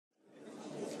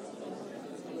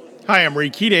Hi, I'm Ray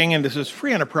Keating, and this is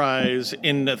Free Enterprise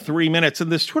in 3 minutes. In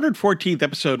this 214th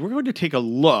episode, we're going to take a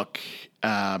look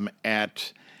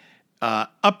at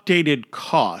updated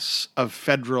costs of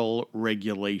federal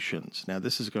regulations. Now,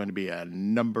 this is going to be a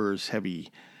numbers-heavy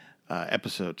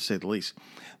episode, to say the least.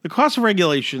 The costs of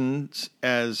regulations,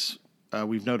 as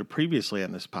we've noted previously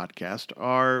on this podcast,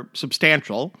 are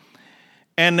substantial,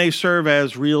 and they serve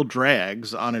as real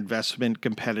drags on investment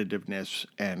competitiveness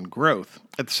and growth.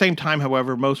 At the same time,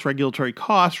 however, most regulatory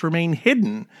costs remain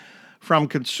hidden from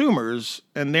consumers,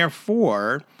 and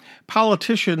therefore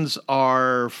politicians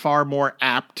are far more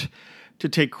apt to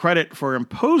take credit for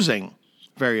imposing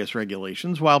various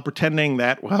regulations while pretending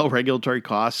that, well, regulatory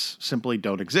costs simply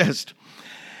don't exist.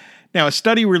 Now, a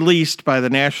study released by the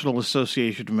National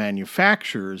Association of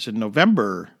Manufacturers in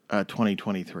November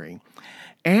 2023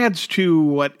 adds to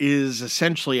what is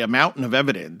essentially a mountain of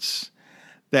evidence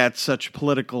that such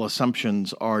political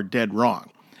assumptions are dead wrong.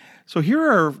 So here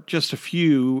are just a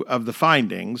few of the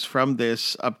findings from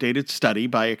this updated study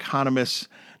by economists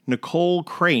Nicole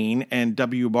Crane and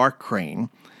W. Mark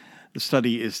Crane. The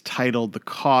study is titled The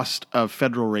Cost of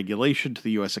Federal Regulation to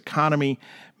the U.S. Economy,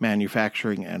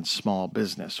 Manufacturing, and Small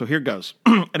Business. So here goes.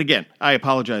 And again, I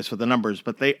apologize for the numbers,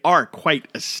 but they are quite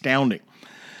astounding.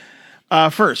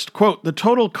 First, quote, the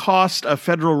total cost of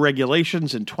federal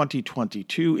regulations in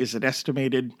 2022 is an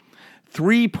estimated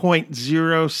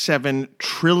 $3.07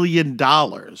 trillion.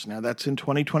 Now, that's in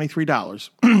 2023 dollars,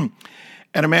 an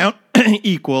amount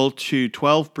equal to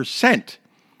 12%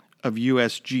 of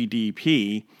U.S.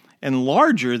 GDP and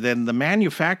larger than the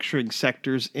manufacturing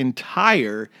sector's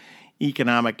entire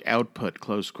economic output,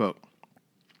 close quote.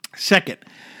 Second,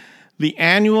 the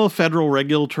annual federal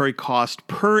regulatory cost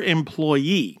per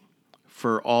employee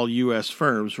for all U.S.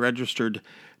 firms registered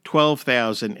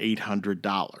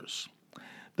 $12,800.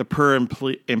 The per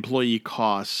employee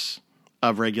costs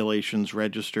of regulations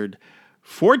registered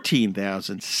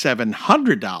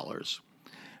 $14,700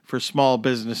 for small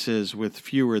businesses with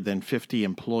fewer than 50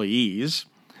 employees,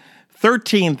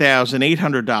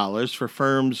 $13,800 for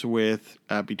firms with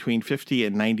between 50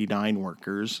 and 99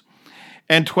 workers,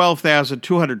 and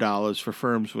 $12,200 for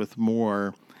firms with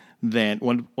more than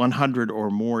 100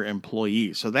 or more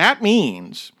employees. So that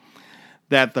means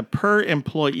that the per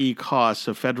employee costs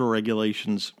of federal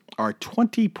regulations are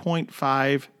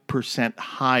 20.5%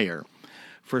 higher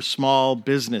for small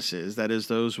businesses, that is,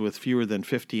 those with fewer than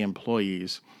 50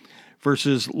 employees,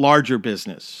 versus larger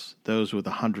business, those with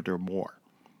 100 or more.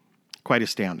 Quite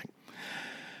astounding.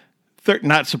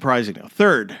 Not surprising, though.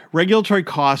 Third, regulatory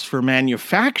costs for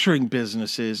manufacturing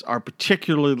businesses are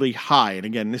particularly high. And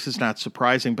again, this is not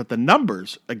surprising, but the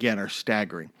numbers, again, are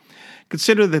staggering.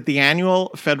 Consider that the annual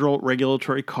federal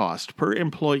regulatory cost per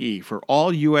employee for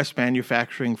all U.S.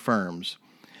 manufacturing firms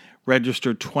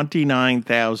registered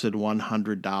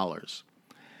 $29,100.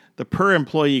 The per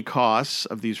employee costs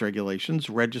of these regulations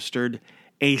registered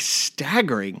a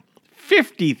staggering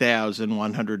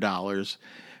 $50,100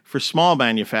 for small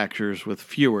manufacturers with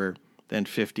fewer than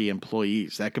 50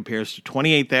 employees. That compares to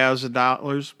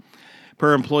 $28,000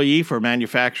 per employee for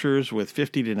manufacturers with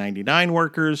 50 to 99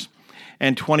 workers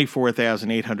and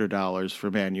 $24,800 for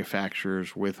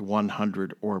manufacturers with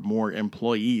 100 or more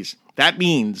employees. That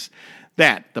means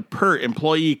that the per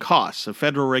employee costs of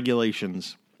federal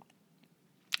regulations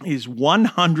is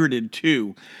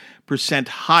 102%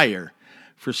 higher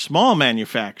for small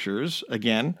manufacturers,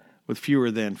 again, with fewer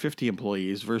than 50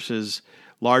 employees versus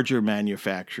larger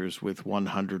manufacturers with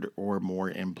 100 or more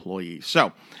employees.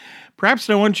 So, perhaps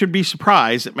no one should be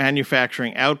surprised that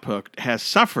manufacturing output has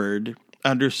suffered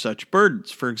under such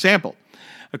burdens. For example,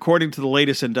 according to the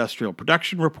latest industrial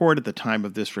production report at the time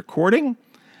of this recording,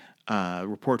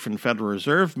 report from the Federal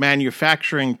Reserve,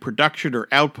 manufacturing production or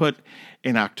output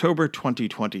in October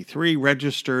 2023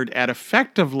 registered at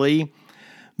effectively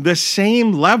the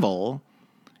same level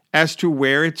as to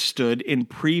where it stood in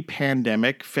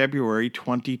pre-pandemic February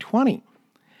 2020,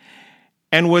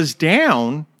 and was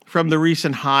down from the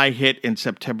recent high hit in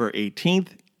September 18th,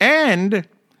 and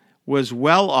was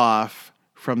well off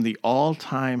from the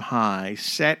all-time high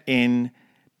set in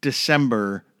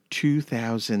December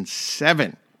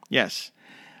 2007. Yes,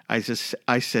 I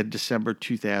said December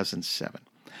 2007.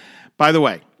 By the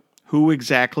way, who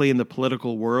exactly in the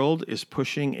political world is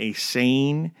pushing a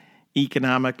sane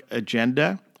economic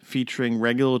agenda featuring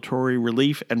regulatory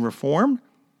relief and reform?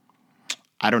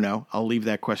 I don't know. I'll leave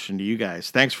that question to you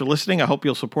guys. Thanks for listening. I hope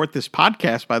you'll support this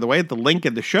podcast, by the way, at the link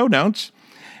in the show notes.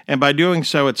 And by doing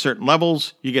so at certain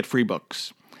levels, you get free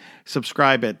books.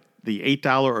 Subscribe at the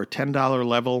 $8 or $10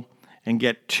 level and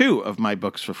get 2 of my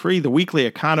books for free. The Weekly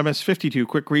Economist, 52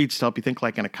 quick reads to help you think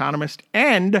like an economist,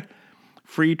 and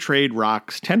Free trade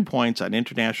rocks. 10 points on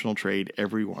international trade.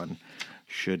 Everyone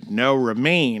should know.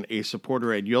 Remain a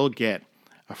supporter, and you'll get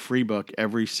a free book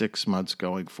every 6 months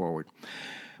going forward.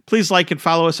 Please like and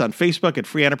follow us on Facebook at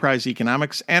Free Enterprise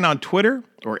Economics and on Twitter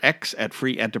or X at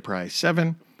Free Enterprise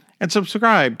 7. And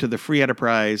subscribe to the Free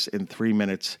Enterprise in 3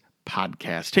 Minutes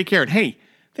podcast. Take care. And hey,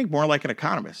 think more like an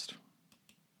economist.